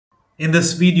In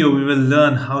this video, we will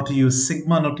learn how to use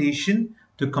sigma notation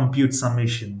to compute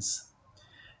summations.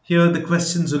 Here, the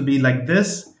questions will be like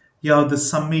this. You have the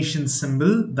summation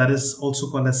symbol that is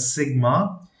also called as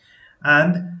sigma.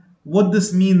 And what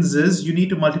this means is you need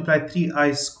to multiply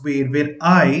 3i squared, where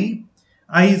I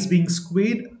is being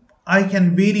squared. I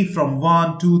can vary from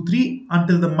 1, 2, 3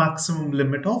 until the maximum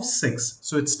limit of 6.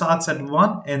 So it starts at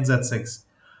 1, ends at 6.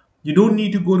 You don't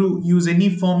need to go to use any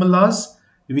formulas.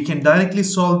 We can directly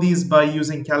solve these by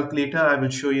using calculator. I will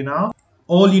show you now.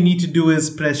 All you need to do is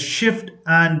press shift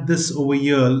and this over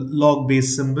here log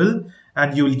base symbol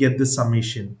and you will get the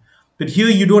summation. But here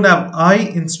you don't have I,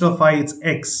 instead of I it's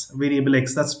x, variable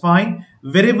x. That's fine.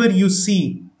 Wherever you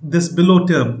see this below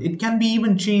term, it can be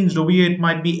even changed. Over here it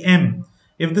might be m.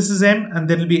 If this is m and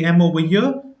there will be m over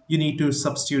here, you need to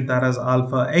substitute that as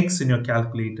alpha x in your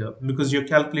calculator, because your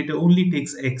calculator only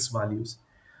takes x values.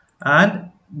 And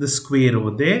the square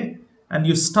over there, and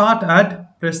you start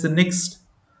at, press the next,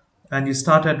 and you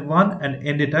start at 1 and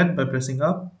end it at by pressing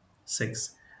up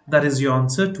 6. That is your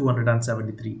answer,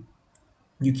 273.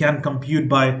 You can compute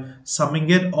by summing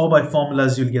it, or by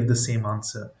formulas you'll get the same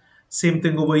answer. Same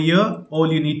thing over here.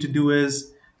 All you need to do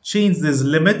is change these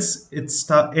limits. It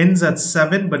ends at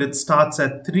 7 but it starts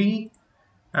at 3,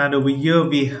 and over here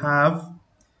we have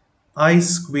I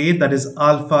squared, that is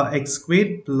alpha x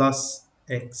squared plus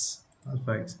x,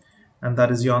 alpha x, and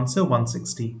that is your answer,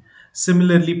 160.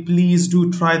 Similarly, please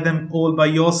do try them all by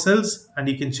yourselves and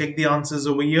you can check the answers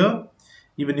over here.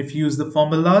 Even if you use the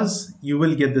formulas, you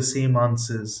will get the same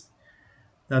answers.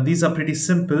 Now these are pretty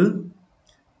simple.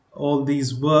 All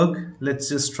these work. Let's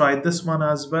just try this one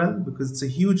as well, because it's a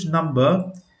huge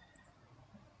number.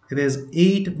 It is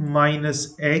 8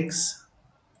 minus x.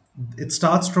 It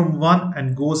starts from 1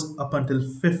 and goes up until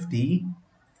 50.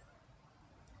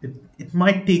 It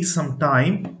might take some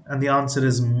time, and the answer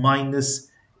is minus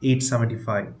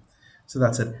 875. So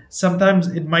that's it. Sometimes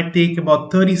it might take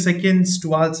about 30 seconds,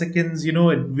 12 seconds, it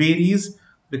varies,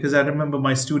 because I remember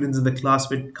my students in the class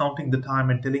were counting the time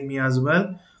and telling me as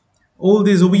well. All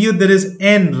these over here, there is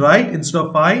n, right, instead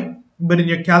of I, but in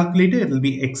your calculator, it will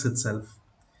be x itself.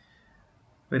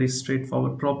 Very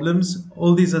straightforward problems.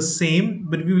 All these are same,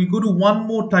 but we will go to one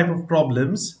more type of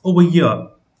problems over here.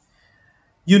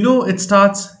 It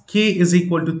starts k is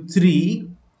equal to 3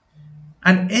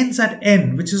 and ends at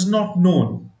n, which is not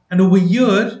known. And over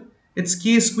here, it's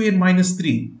k squared minus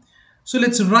 3. So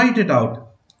let's write it out.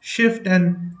 Shift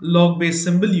and log base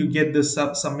symbol, you get the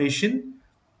summation.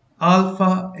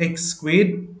 Alpha x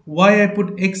squared. Why I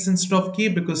put x instead of k?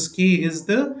 Because k is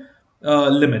the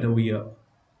limit over here.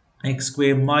 X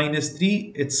squared minus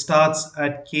 3. It starts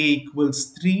at k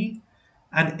equals 3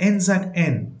 and ends at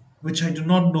n, which I do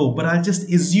not know, but I'll just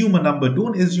assume a number.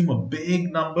 Don't assume a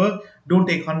big number. Don't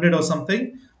take 100 or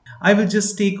something. I will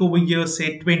just take over here,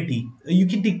 say 20. You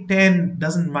can take 10,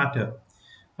 doesn't matter.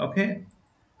 Okay.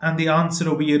 And the answer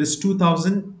over here is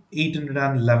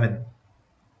 2811.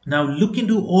 Now look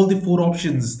into all the 4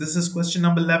 options. This is question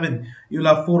number 11. You'll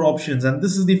have 4 options and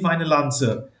this is the final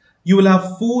answer. You will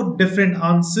have 4 different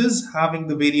answers having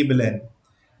the variable n.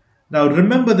 Now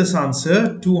remember this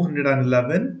answer,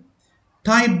 211.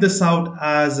 Type this out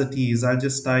as it is. I'll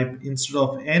just type, instead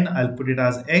of n, I'll put it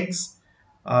as x,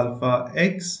 alpha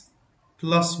x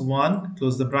plus 1,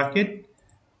 close the bracket,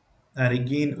 and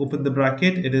again open the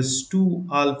bracket. It is 2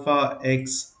 alpha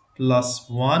x plus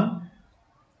 1,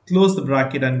 close the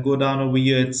bracket and go down over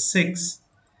here, it's 6,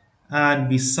 and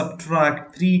we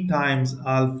subtract 3 times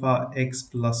alpha x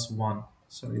plus 1.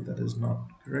 Sorry, that is not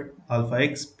correct. Alpha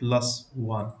x plus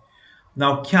 1.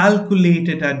 Now calculate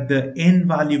it at the n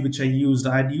value which I used.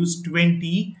 I had used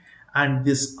 20 and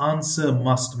this answer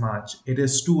must match. It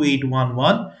is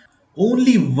 2811.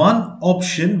 Only one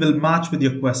option will match with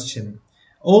your question.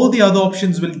 All the other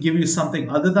options will give you something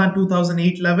other than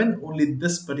 2811. Only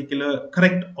this particular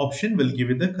correct option will give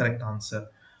you the correct answer.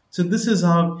 So this is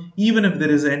how, even if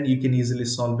there is n, you can easily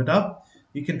solve it up.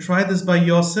 You can try this by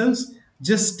yourselves.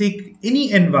 Just take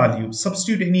any n value,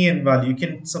 substitute any n value. You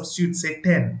can substitute, say,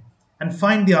 10 and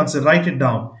find the answer, write it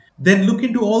down. Then look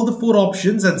into all the 4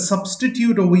 options and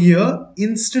substitute over here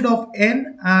instead of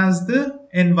n as the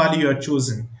n value you have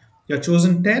chosen. You have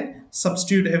chosen 10,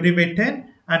 substitute everywhere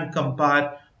 10 and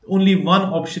compare. Only one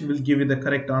option will give you the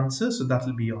correct answer, so that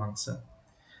will be your answer.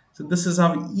 So this is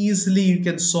how easily you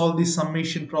can solve the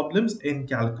summation problems in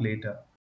calculator.